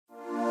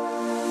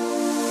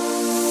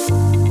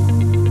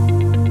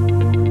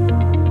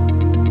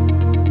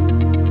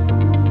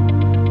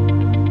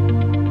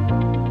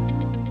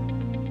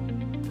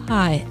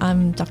Hi,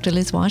 I'm Dr.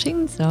 Liz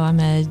Whiting, so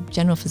I'm a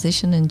general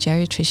physician and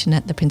geriatrician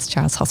at the Prince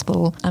Charles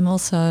Hospital. I'm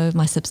also,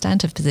 my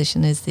substantive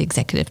position is the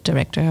Executive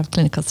Director of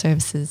Clinical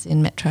Services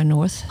in Metro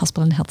North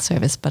Hospital and Health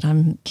Service, but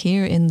I'm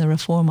here in the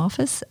Reform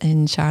Office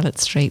in Charlotte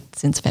Street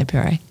since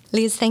February.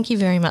 Liz, thank you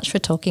very much for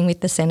talking with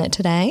the Senate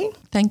today.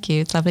 Thank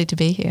you. It's lovely to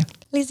be here.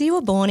 Liz, you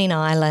were born in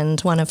Ireland,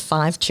 one of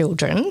 5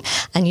 children,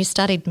 and you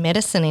studied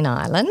medicine in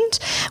Ireland.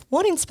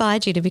 What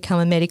inspired you to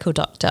become a medical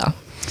doctor?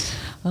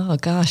 Oh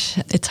gosh,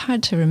 it's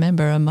hard to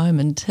remember a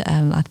moment.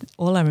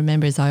 All I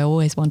remember is I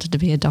always wanted to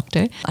be a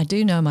doctor. I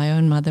do know my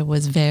own mother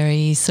was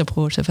very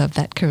supportive of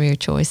that career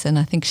choice, and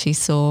I think she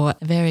saw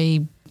a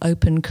very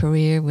open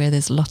career where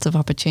there's lots of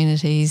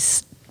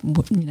opportunities,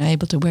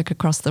 able to work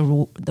across the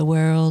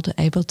world,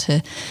 able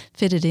to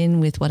fit it in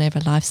with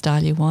whatever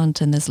lifestyle you want,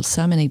 and there's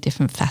so many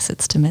different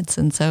facets to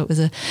medicine. So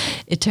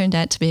it turned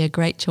out to be a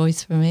great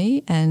choice for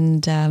me,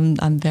 and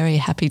I'm very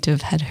happy to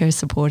have had her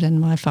support and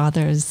my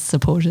father's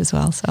support as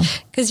well. So,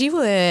 because you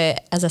were,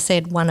 as I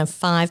said, one of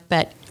 5,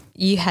 but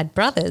you had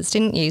brothers,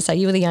 didn't you? So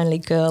you were the only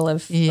girl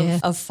of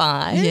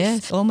 5.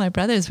 Yes, all my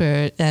brothers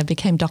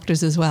became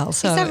doctors as well.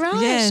 So, is that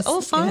right? Yes,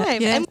 all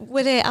 5. Yeah. And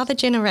were there other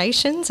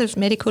generations of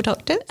medical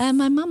doctors?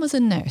 My mum was a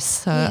nurse,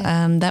 so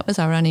that was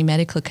our only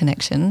medical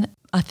connection.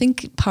 I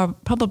think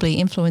probably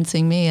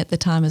influencing me at the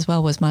time as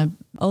well was my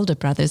older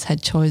brothers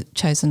had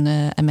chosen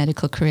a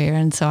medical career,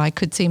 and so I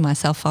could see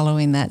myself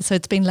following that. So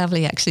it's been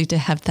lovely actually to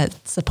have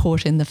that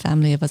support in the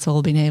family of us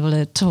all being able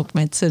to talk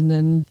medicine,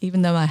 and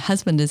even though my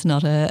husband is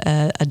not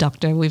a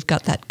doctor, we've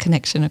got that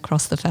connection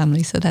across the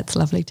family, so that's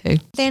lovely too.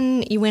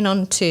 Then you went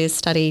on to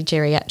study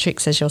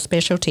geriatrics as your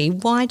specialty.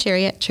 Why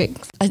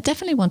geriatrics? I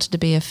definitely wanted to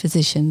be a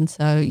physician,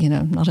 so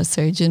not a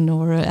surgeon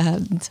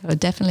so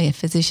definitely a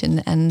physician,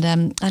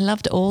 and I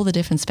loved all the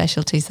different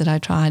specialties that I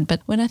tried.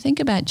 But when I think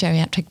about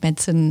geriatric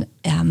medicine,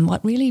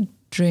 what really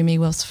drew me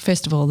was,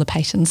 first of all, the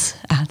patients.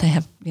 They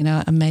have,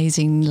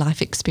 amazing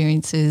life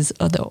experiences.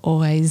 There are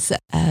always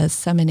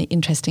so many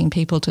interesting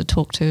people to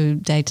talk to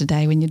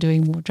day when you're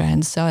doing ward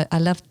rounds. So I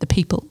loved the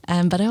people,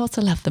 but I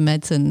also loved the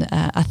medicine.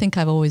 I think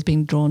I've always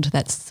been drawn to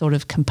that sort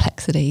of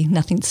complexity.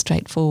 Nothing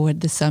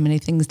straightforward. There's so many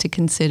things to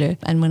consider.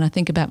 And when I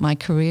think about my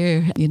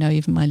career,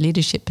 even my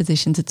leadership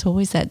positions, it's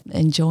always that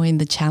enjoying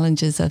the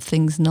challenges of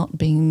things not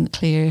being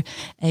clear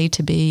A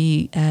to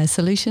B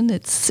solution.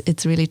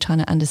 It's really trying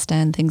to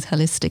understand things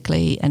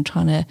holistically and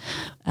trying to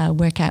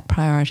work out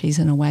priorities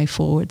and a way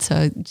forward.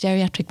 So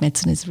geriatric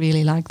medicine is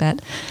really like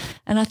that.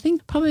 And I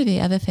think probably the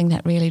other thing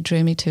that really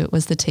drew me to it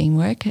was the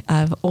teamwork.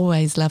 I've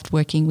always loved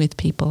working with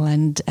people,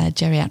 and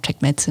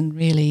geriatric medicine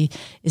really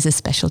is a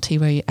specialty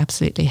where you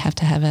absolutely have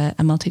to have a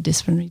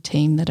multidisciplinary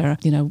team that are,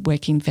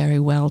 working very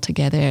well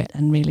together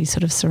and really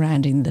sort of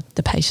surrounding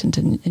the patient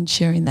and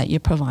ensuring that you're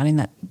providing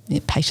that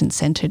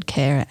patient-centred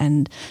care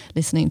and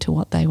listening to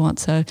what they want.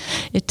 So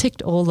it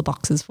ticked all the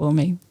boxes for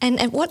me. And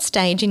at what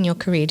stage in your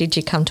career did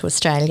you come to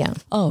Australia?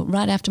 Oh,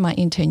 right after my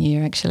intern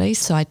year, actually.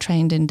 So I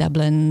trained in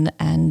Dublin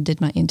and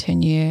did my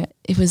intern year.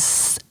 It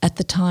was at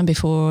the time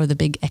before the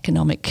big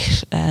economic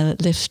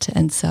lift,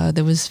 and so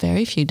there was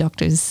very few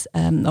doctors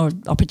or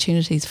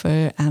opportunities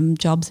for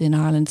jobs in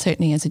Ireland,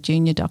 certainly as a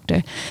junior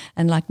doctor.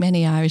 And like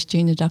many Irish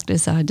junior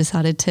doctors, I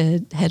decided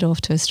to head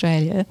off to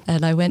Australia,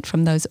 and I went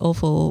from those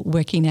awful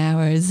working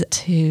hours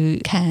to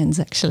Cairns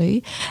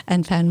actually,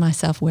 and found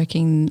myself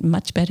working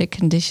much better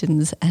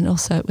conditions, and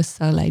also it was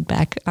so laid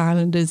back.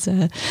 Ireland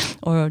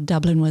or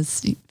Dublin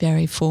was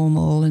very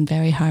formal and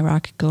very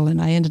hierarchical,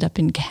 and I ended up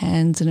in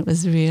Cairns, and it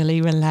was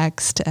really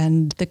relaxed,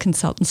 and the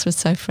consultants were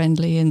so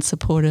friendly and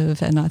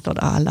supportive, and I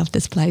thought, I love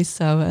this place.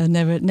 So I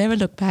never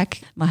looked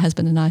back. My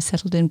husband and I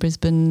settled in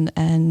Brisbane,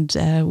 and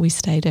we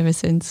stayed ever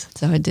since.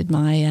 So I did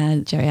my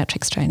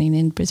geriatrics training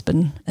in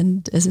Brisbane,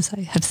 and as I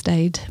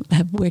say,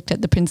 have worked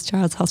at the Prince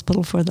Charles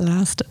Hospital for the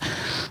last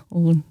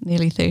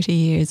nearly 30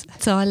 years.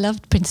 So I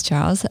loved Prince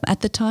Charles.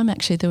 At the time,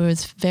 actually, there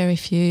was very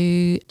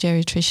few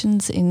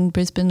geriatricians in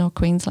Brisbane or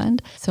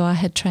Queensland. So I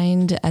had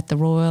trained at the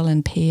Royal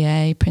and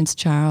PA, Prince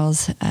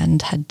Charles,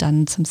 and had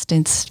done some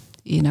stints,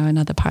 in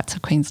other parts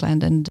of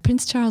Queensland. And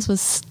Prince Charles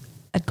was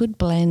a good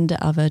blend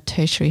of a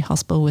tertiary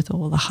hospital with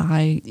all the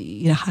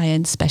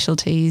high-end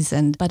specialties,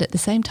 but at the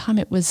same time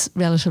it was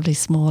relatively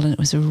small, and it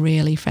was a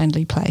really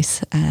friendly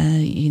place.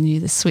 You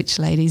knew the switch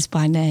ladies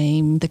by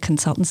name. The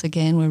consultants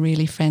again were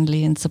really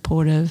friendly and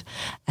supportive,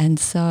 and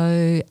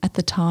so at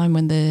the time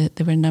when there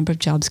were a number of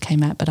jobs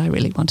came out, but I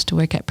really wanted to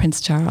work at Prince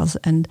Charles,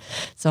 and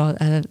so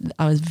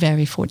I was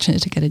very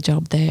fortunate to get a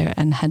job there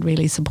and had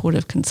really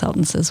supportive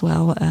consultants as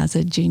well. As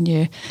a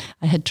junior,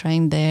 I had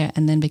trained there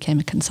and then became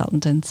a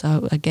consultant, and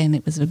so again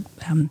it was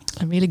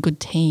a really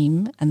good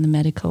team, and the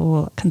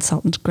medical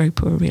consultant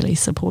group were really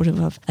supportive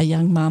of a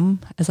young mum,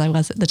 as I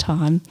was at the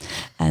time,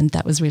 and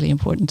that was really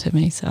important to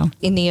me. So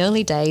in the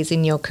early days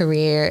in your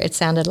career, it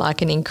sounded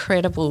like an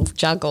incredible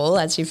juggle,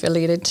 as you've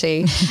alluded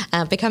to,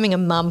 becoming a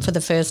mum for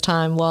the first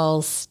time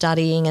while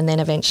studying, and then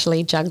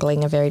eventually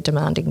juggling a very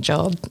demanding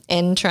job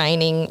and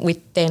training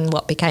with then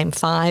what became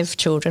 5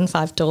 children,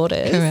 5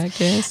 daughters. Correct,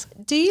 yes.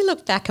 Do you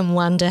look back and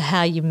wonder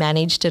how you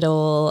managed it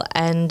all,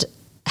 and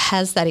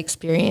has that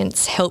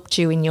experience helped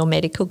you in your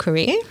medical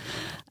career?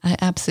 I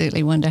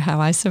absolutely wonder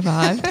how I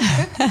survived.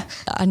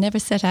 I never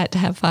set out to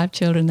have 5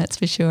 children, that's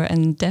for sure,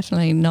 and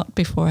definitely not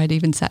before I'd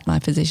even sat my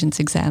physician's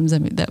exams. I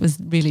mean, that was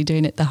really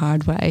doing it the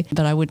hard way,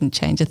 but I wouldn't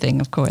change a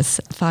thing, of course.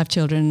 5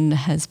 children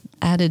has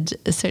added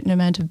a certain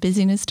amount of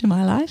busyness to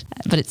my life,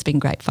 but it's been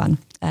great fun.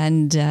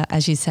 And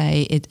as you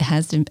say, it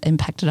has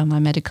impacted on my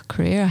medical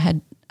career.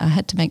 I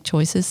had to make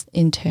choices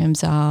in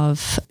terms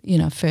of,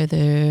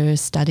 further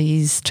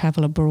studies,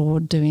 travel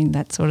abroad, doing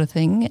that sort of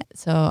thing.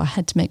 So I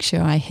had to make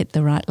sure I hit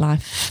the right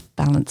life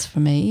balance for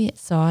me.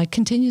 So I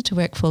continued to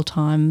work full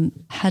time,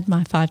 had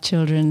my 5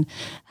 children,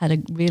 had a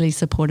really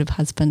supportive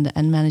husband,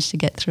 and managed to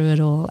get through it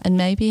all. And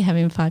maybe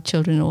having 5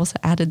 children also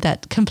added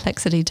that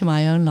complexity to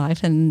my own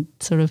life, and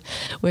sort of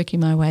working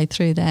my way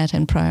through that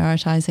and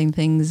prioritising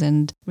things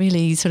and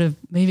really sort of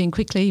moving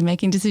quickly,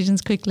 making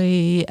decisions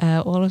quickly,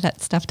 all of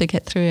that stuff to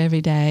get through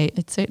every day.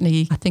 It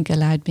certainly, I think,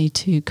 allowed me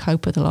to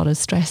cope with a lot of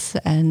stress,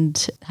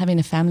 and having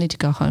a family to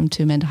go home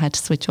to meant I had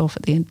to switch off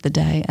at the end of the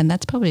day. And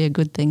that's probably a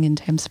good thing in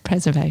terms of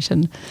preservation.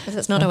 Because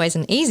it's not always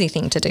an easy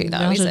thing to do, though,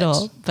 not is at it?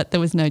 all. But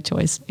there was no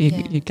choice.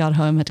 You got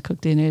home, had to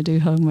cook dinner, do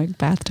homework,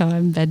 bath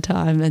time,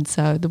 bedtime, and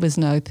so there was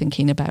no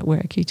thinking about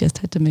work. You just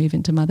had to move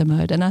into mother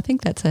mode. And I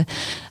think that's a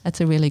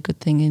really good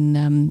thing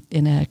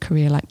in a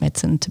career like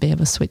medicine, to be able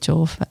to switch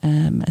off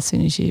as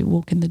soon as you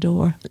walk in the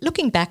door.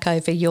 Looking back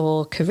over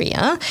your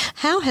career,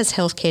 how has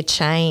healthcare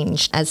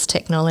changed as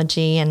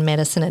technology and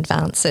medicine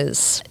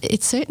advances?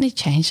 It's certainly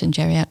changed in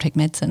geriatric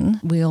medicine.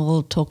 We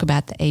all talk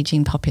about the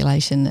ageing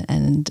population,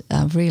 and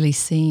I've really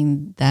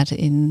seen that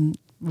in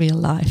real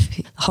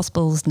life.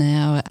 Hospitals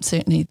now,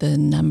 certainly the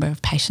number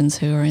of patients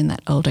who are in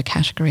that older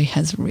category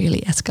has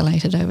really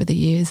escalated over the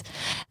years.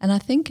 And I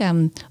think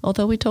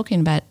although we're talking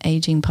about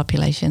ageing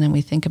population and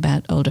we think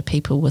about older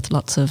people with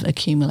lots of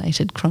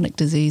accumulated chronic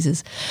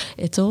diseases,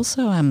 it's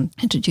also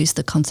introduced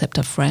the concept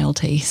of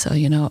frailty. So,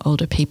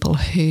 older people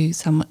who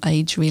some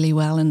age really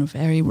well and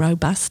very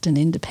robust and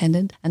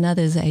independent, and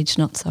others age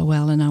not so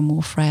well and are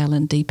more frail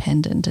and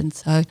dependent. And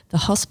so the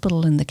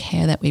hospital and the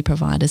care that we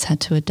provide has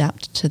had to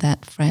adapt to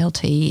that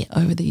frailty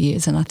over the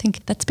years. And I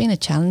think that's been a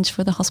challenge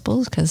for the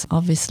hospitals, because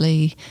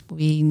obviously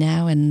we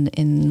now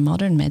in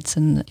modern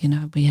medicine,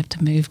 we have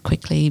to move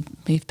quickly,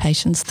 move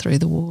patients through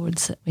the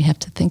wards. We have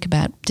to think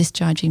about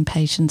discharging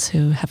patients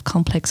who have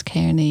complex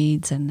care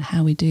needs and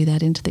how we do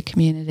that into the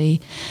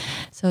community.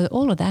 So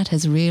all of that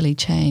has really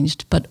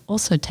changed, but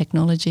also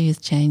technology has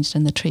changed,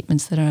 and the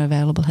treatments that are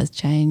available has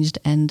changed,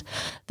 and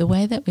the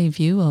way that we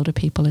view older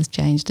people has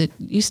changed. It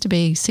used to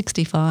be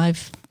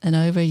 65 and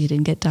over, you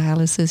didn't get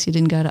dialysis, you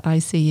didn't go to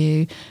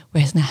ICU,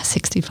 whereas now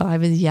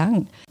 65 is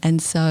young.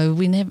 And so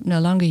we no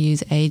longer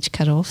use age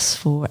cut-offs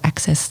for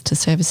access to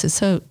services.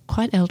 So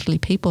quite elderly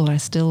people are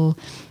still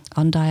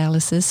on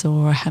dialysis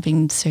or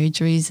having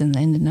surgeries and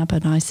ending up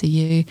in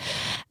ICU.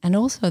 And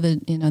also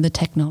the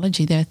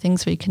technology, there are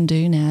things we can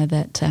do now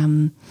that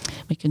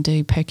we can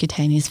do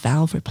percutaneous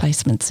valve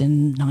replacements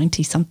in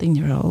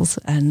 90-something-year-olds.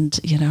 And,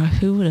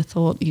 who would have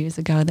thought years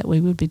ago that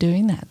we would be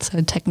doing that? So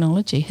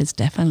technology has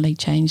definitely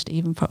changed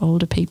even for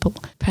older people.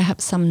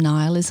 Perhaps some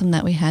nihilism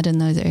that we had in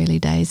those early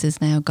days is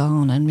now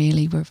gone, and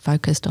really we're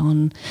focused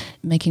on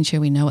making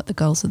sure we know what the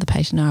goals of the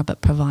patient are,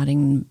 but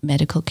providing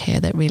medical care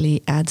that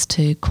really adds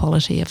to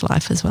quality of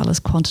life as well as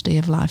quantity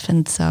of life.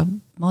 And so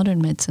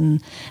modern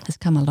medicine has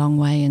come a long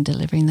way in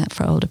delivering that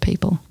for older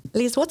people.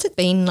 Liz, what's it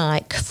been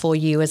like for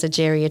you as a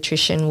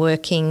geriatrician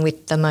working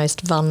with the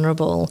most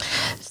vulnerable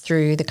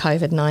through the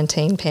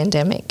COVID-19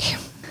 pandemic?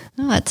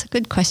 Oh, that's a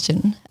good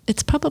question.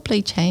 It's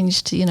probably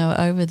changed,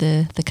 over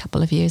the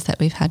couple of years that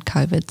we've had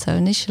COVID. So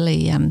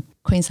initially,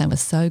 Queensland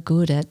was so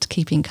good at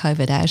keeping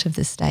COVID out of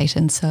the state,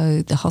 and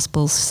so the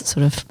hospitals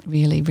sort of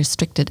really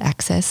restricted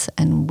access,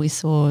 and we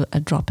saw a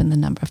drop in the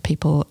number of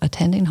people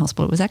attending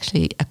hospital. It was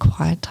actually a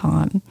quiet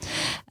time,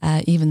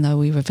 even though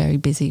we were very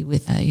busy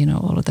with,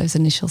 all of those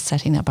initial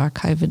setting up our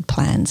COVID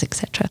plans,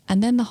 etc.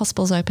 And then the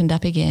hospitals opened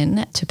up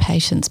again to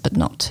patients, but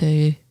not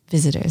to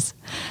visitors.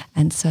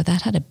 And so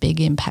that had a big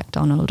impact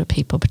on older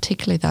people,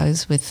 particularly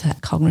those with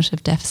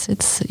cognitive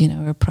deficits,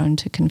 are prone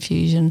to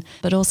confusion,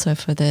 but also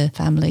for the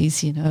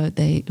families,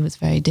 it was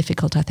very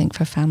difficult, I think,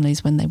 for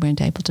families when they weren't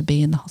able to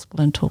be in the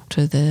hospital and talk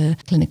to the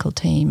clinical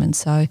team. And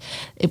so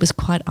it was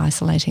quite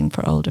isolating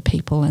for older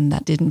people, and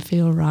that didn't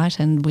feel right.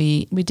 And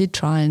we did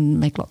try and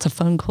make lots of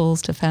phone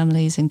calls to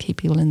families and keep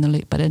people in the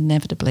loop, but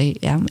inevitably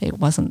it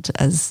wasn't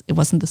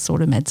the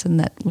sort of medicine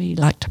that we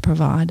like to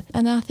provide.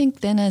 And I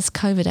think then as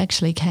COVID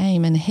actually came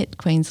and hit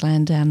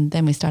Queensland,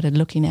 then we started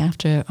looking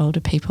after older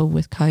people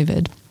with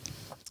COVID.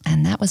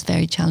 And that was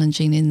very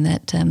challenging in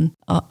that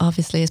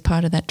obviously as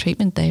part of that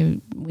treatment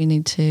we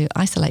need to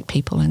isolate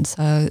people, and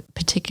so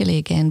particularly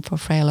again for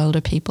frail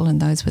older people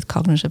and those with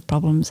cognitive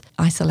problems,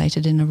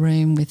 isolated in a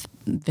room with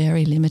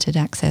very limited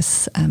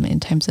access in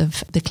terms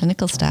of the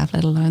clinical staff,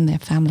 let alone their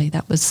family.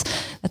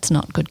 That's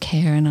not good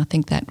care, and I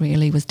think that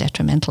really was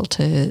detrimental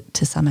to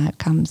some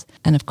outcomes.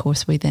 And of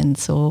course, we then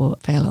saw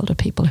fairly older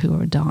people who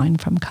were dying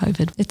from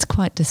COVID. It's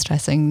quite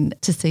distressing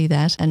to see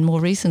that. And more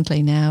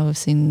recently now,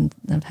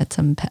 I've had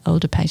some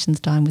older patients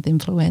dying with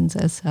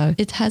influenza. So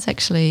it has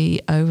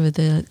actually, over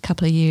the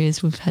couple of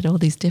years, we've had all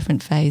these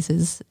different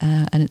phases,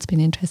 and it's been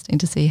interesting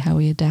to see how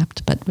we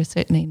adapt. But we're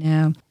certainly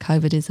now,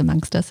 COVID is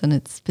amongst us and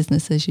it's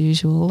business as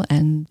usual,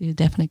 and you're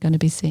definitely going to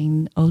be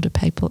seeing older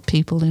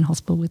people in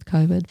hospital with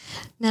COVID.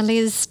 Now,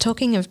 Liz,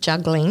 talking of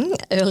juggling,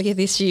 earlier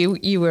this year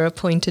you were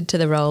appointed to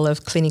the role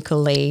of clinical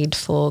lead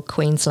for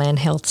Queensland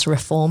Health's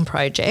reform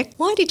project.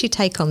 Why did you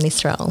take on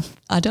this role?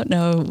 I don't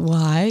know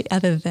why,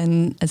 other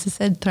than, as I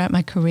said, throughout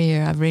my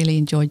career, I've really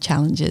enjoyed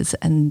challenges,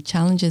 and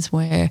challenges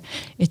where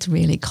it's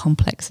really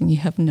complex and you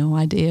have no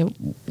idea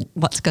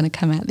what's going to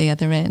come out the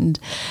other end.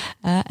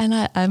 And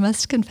I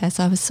must confess,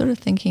 I was sort of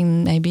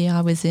thinking maybe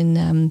I was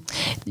in,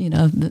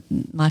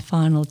 my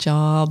final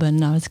job,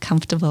 and I was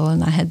comfortable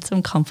and I had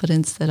some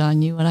confidence that I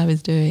knew what I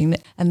was doing.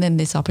 And then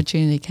this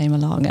opportunity came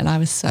along and I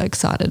was so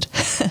excited.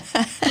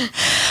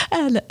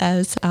 And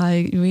as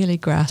I really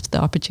grasped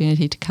the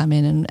opportunity to come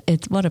in, and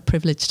it's what a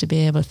privilege to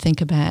be able to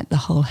think about the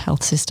whole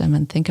health system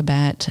and think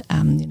about,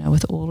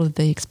 with all of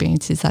the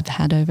experiences I've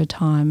had over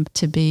time,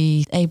 to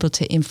be able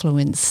to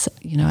influence,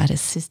 at a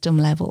system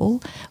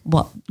level,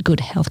 what good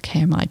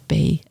healthcare might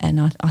be. And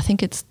I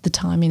think the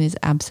timing is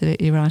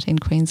absolutely right in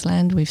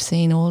Queensland. We've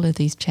seen all of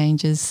these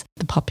changes,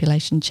 the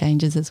population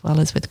changes as well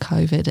as with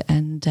COVID,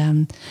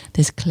 and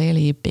there's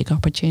clearly a big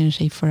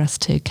opportunity for us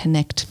to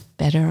connect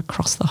better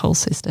across the whole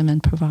system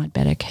and provide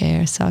better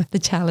care. So the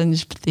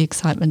challenge, the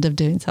excitement of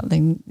doing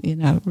something,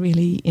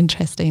 really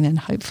interesting and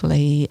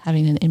hopefully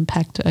having an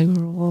impact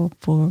overall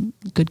for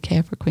good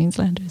care for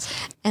Queenslanders.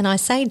 And I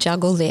say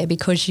juggle there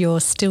because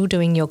you're still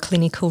doing your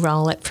clinical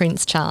role at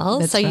Prince Charles.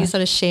 That's so right. You're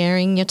sort of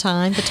sharing your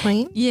time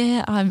between?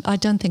 Yeah, I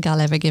don't think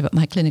I'll ever give up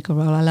my clinical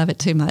role. I love it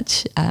too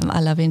much. I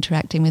love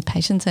interacting with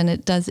patients, and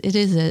it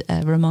is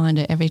a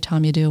reminder every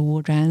time you do a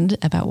ward round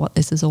about what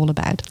this is all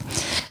about.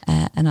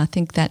 And I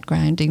think that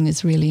grounding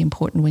is really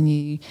important when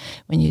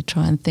you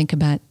try and think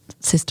about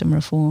system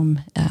reform.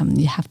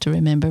 You have to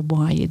remember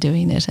why you're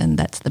doing it, and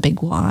that's the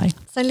big why.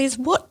 So Liz,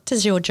 what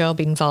does your job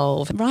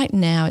involve? Right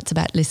now it's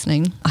about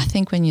listening. I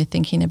think when you're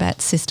thinking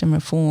about system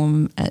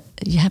reform,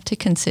 you have to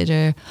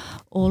consider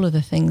all of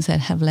the things that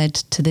have led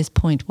to this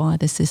point, why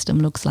the system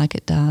looks like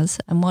it does,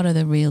 and what are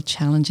the real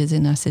challenges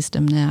in our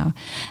system now.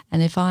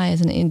 And if I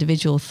as an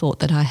individual thought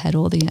that I had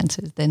all the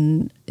answers,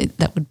 then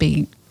that would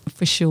be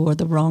for sure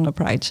the wrong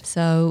approach.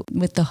 So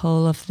with the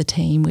whole of the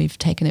team, we've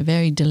taken a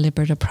very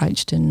deliberate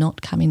approach to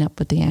not coming up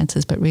with the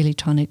answers, but really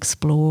trying to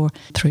explore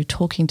through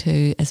talking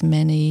to as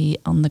many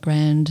on the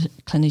ground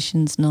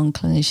clinicians,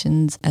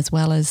 non-clinicians, as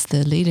well as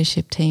the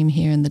leadership team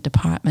here in the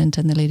department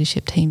and the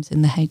leadership teams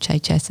in the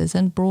HHSs,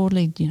 and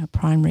broadly,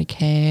 primary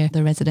care,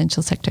 the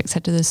residential sector,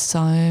 etc. There's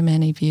so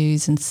many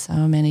views and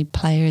so many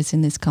players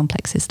in this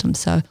complex system.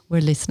 So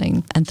we're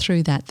listening. And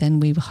through that,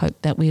 then we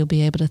hope that we'll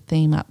be able to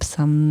theme up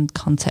some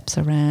concepts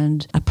around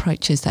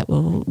approaches that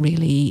will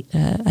really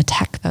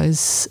attack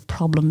those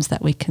problems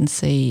that we can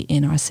see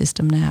in our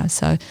system now.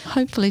 So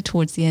hopefully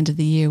towards the end of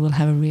the year, we'll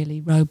have a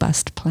really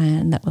robust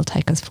plan that will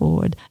take us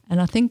forward.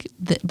 And I think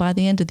that by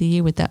the end of the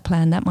year with that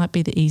plan, that might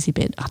be the easy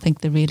bit. I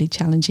think the really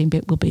challenging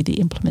bit will be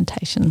the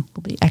implementation,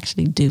 will be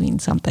actually doing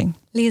something.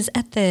 Liz,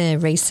 at the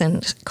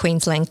recent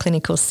Queensland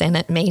Clinical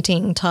Senate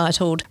meeting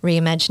titled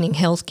Reimagining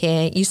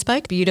Healthcare, you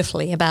spoke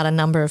beautifully about a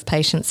number of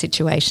patient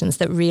situations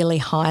that really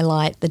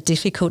highlight the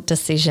difficult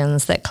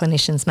decisions that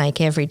clinicians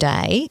make every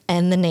day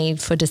and the need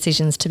for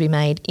decisions to be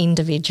made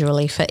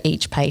individually for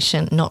each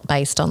patient, not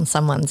based on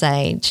someone's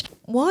age.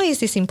 Why is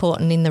this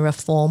important in the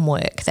reform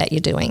work that you're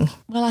doing?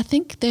 Well, I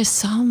think there's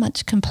so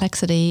much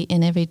complexity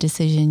in every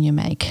decision you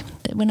make.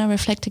 When I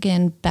reflect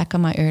again back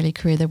on my early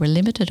career, there were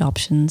limited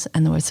options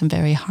and there were some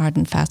very hard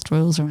and fast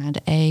rules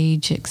around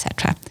age,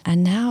 etc.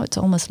 And now it's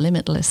almost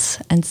limitless.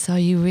 And so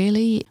you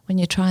really, when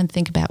you try and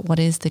think about what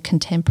is the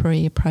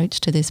contemporary approach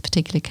to this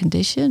particular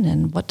condition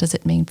and what does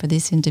it mean for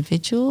this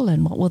individual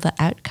and what will the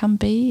outcome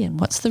be and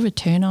what's the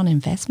return on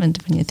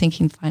investment when you're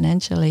thinking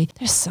financially,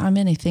 there's so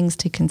many things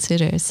to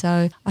consider.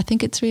 So I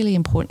think it's really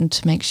important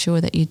to make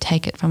sure that you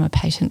take it from a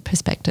patient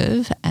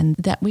perspective and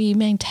that we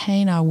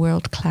maintain our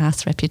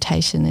world-class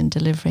reputation in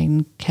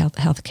delivering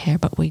health care,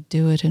 but we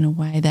do it in a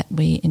way that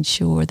we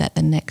ensure that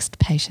the next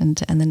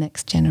patient and the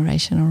next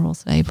generation are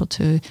also able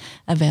to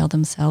avail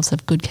themselves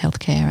of good health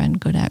care and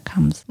good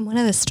outcomes. One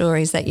of the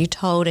stories that you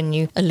told and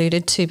you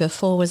alluded to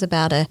before was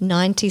about a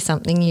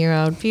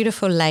 90-something-year-old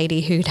beautiful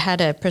lady who'd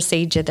had a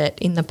procedure that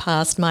in the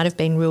past might have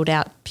been ruled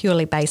out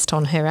purely based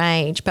on her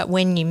age, but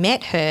when you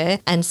met her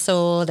and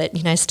saw that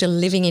but, still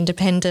living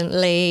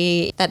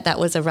independently, that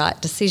was a right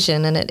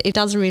decision. And it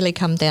does really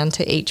come down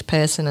to each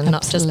person and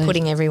not just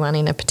putting everyone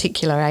in a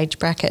particular age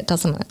bracket,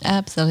 doesn't it?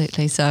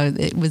 Absolutely. So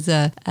it was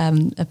a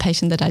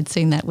patient that I'd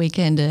seen that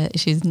weekend.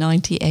 She's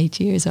 98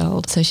 years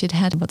old. So she'd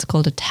had what's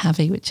called a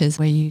TAVI, which is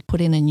where you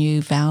put in a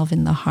new valve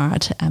in the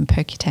heart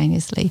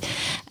percutaneously,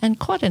 and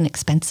quite an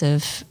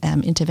expensive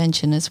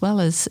intervention, as well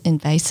as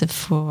invasive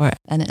for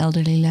an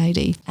elderly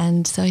lady.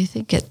 And so you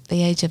think at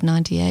the age of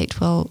 98,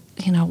 well,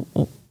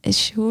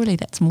 surely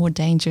that's more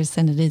dangerous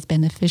than it is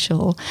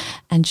beneficial,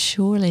 and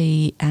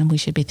surely we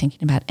should be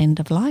thinking about end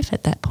of life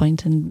at that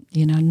point, and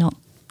not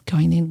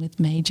going in with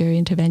major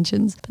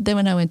interventions. But then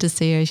when I went to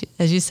see her,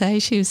 as you say,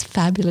 she was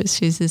fabulous.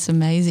 She's this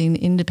amazing,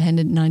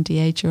 independent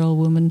 98-year-old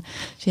woman.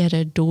 She had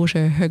her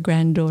daughter, her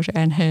granddaughter,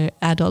 and her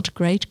adult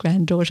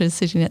great-granddaughter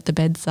sitting at the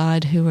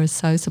bedside who were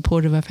so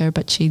supportive of her,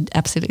 but she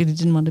absolutely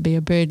didn't want to be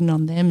a burden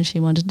on them. She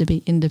wanted to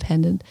be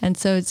independent. And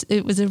so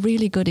it was a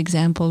really good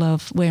example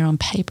of where on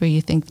paper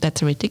you think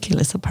that's a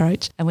ridiculous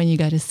approach. And when you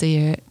go to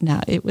see her, no,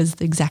 it was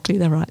exactly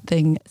the right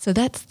thing. So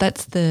that's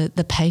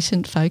the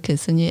patient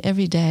focus. And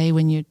every day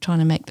when you're trying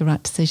to make the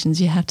right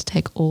decisions, you have to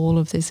take all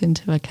of this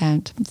into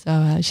account.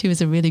 So she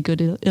was a really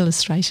good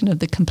illustration of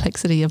the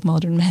complexity of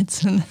modern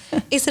medicine.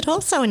 Is it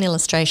also an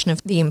illustration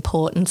of the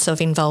importance of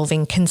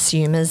involving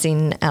consumers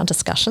in our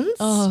discussions?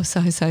 Oh,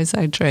 so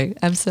true.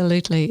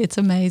 Absolutely. It's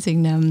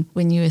amazing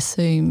when you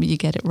assume you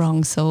get it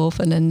wrong so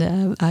often,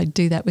 and I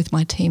do that with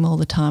my team all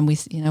the time. We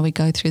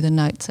go through the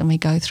notes and we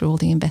go through all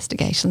the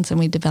investigations and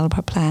we develop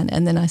our plan,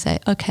 and then I say,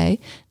 okay,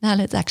 now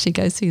let's actually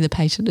go see the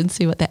patient and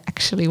see what they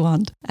actually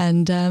want.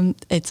 And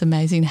it's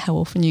amazing how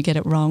often you get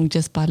it wrong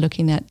just by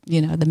looking at,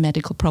 the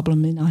medical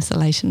problem in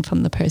isolation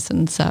from the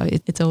person. So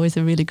it's always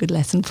a really good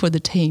lesson for the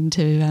team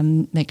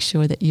to make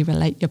sure that you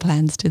relate your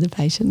plans to the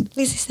patient.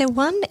 Liz, is there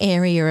one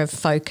area of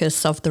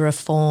focus of the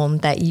reform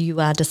that you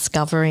are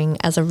discovering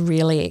as a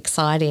really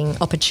exciting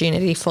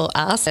opportunity for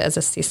us as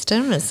a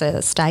system, as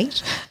a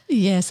state?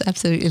 Yes,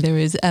 absolutely there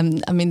is.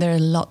 There are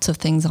lots of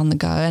things on the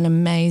go and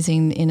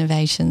amazing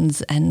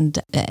innovations and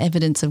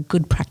evidence of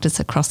good practice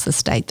across the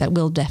state that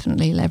we'll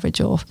definitely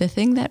leverage off. The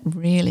thing that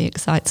really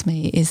excites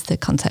me is the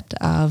concept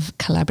of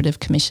collaborative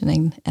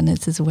commissioning, and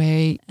this is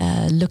where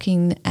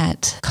looking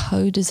at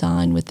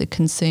co-design with the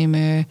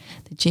consumer,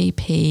 the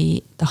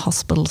GP, the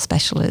hospital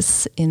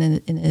specialists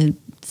in a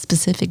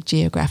specific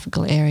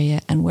geographical area,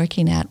 and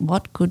working out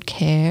what good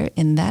care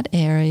in that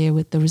area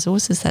with the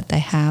resources that they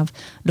have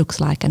looks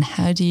like, and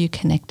how do you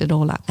connect it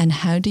all up, and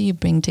how do you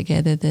bring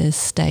together the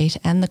state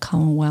and the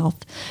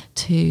Commonwealth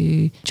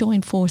to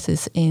join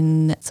forces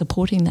in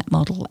supporting that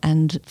model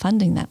and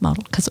funding that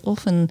model, because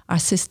often our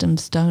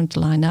systems don't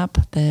line up.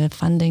 The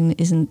funding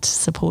isn't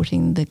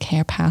supporting the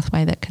care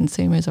pathway that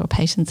consumers or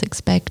patients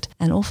expect,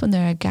 and often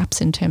there are gaps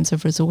in terms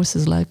of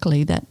resources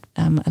locally that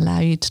allow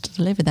you to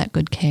deliver that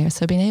good care.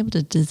 So being able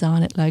to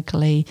design it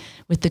locally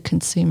with the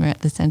consumer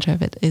at the centre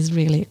of it is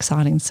really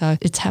exciting. So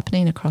it's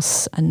happening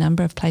across a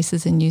number of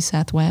places in New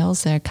South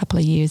Wales. They're a couple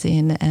of years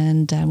in,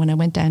 and when I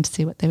went down to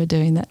see what they were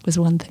doing, that was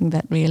one thing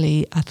that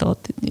really I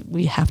thought that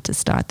we have to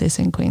start this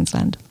in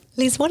Queensland.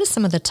 Liz, what are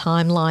some of the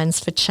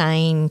timelines for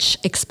change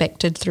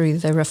expected through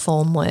the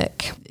reform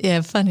work?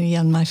 Yeah, funny,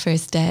 on my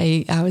first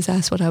day, I was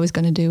asked what I was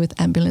going to do with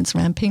ambulance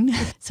ramping.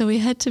 So we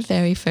had to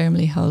very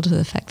firmly hold to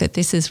the fact that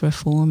this is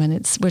reform, and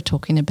we're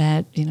talking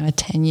about, a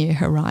 10-year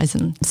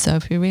horizon. So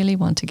if we really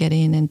want to get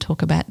in and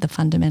talk about the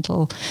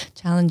fundamental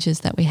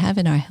challenges that we have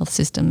in our health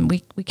system,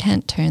 we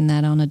can't turn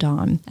that on a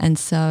dime. And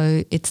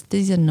so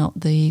these are not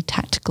the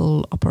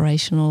tactical,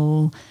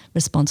 operational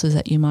responses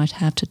that you might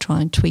have to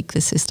try and tweak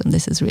the system.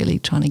 This is really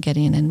trying to get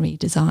in and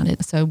redesign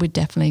it. So we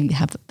definitely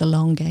have the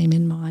long game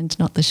in mind,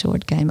 not the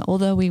short game,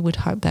 although we would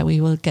hope that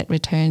we will get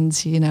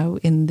returns,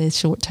 in the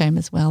short term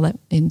as well, that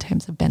in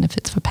terms of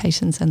benefits for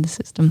patients and the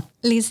system.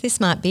 Liz, this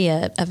might be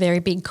a very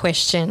big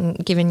question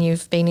given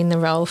you've been in the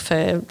role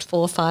for 4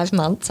 or 5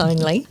 months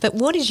only, but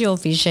what is your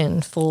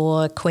vision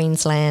for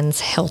Queensland's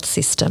health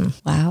system?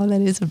 Wow,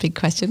 that is a big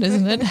question,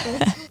 isn't it?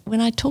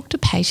 When I talk to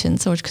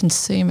patients or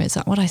consumers,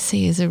 what I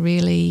see is a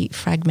really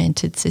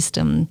fragmented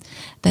system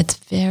that's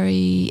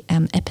very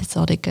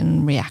episodic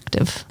and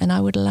reactive. And I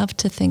would love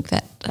to think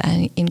that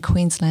in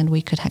Queensland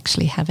we could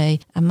actually have a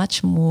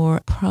much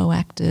more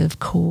proactive,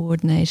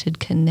 coordinated,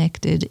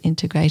 connected,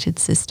 integrated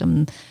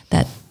system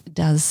that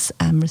does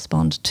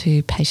respond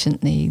to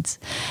patient needs.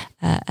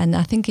 And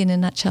I think in a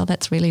nutshell,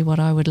 that's really what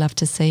I would love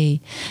to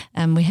see.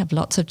 We have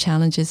lots of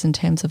challenges in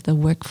terms of the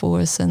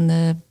workforce and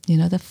the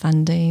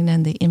funding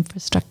and the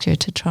infrastructure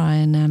to try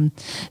and,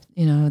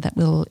 that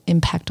will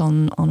impact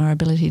on our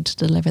ability to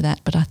deliver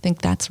that. But I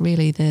think that's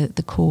really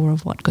the core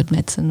of what good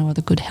medicine or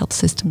the good health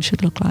system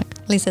should look like.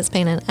 Liz, it's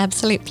been an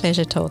absolute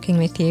pleasure talking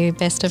with you.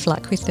 Best of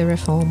luck with the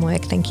reform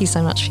work. Thank you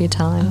so much for your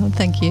time. Oh,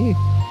 thank you.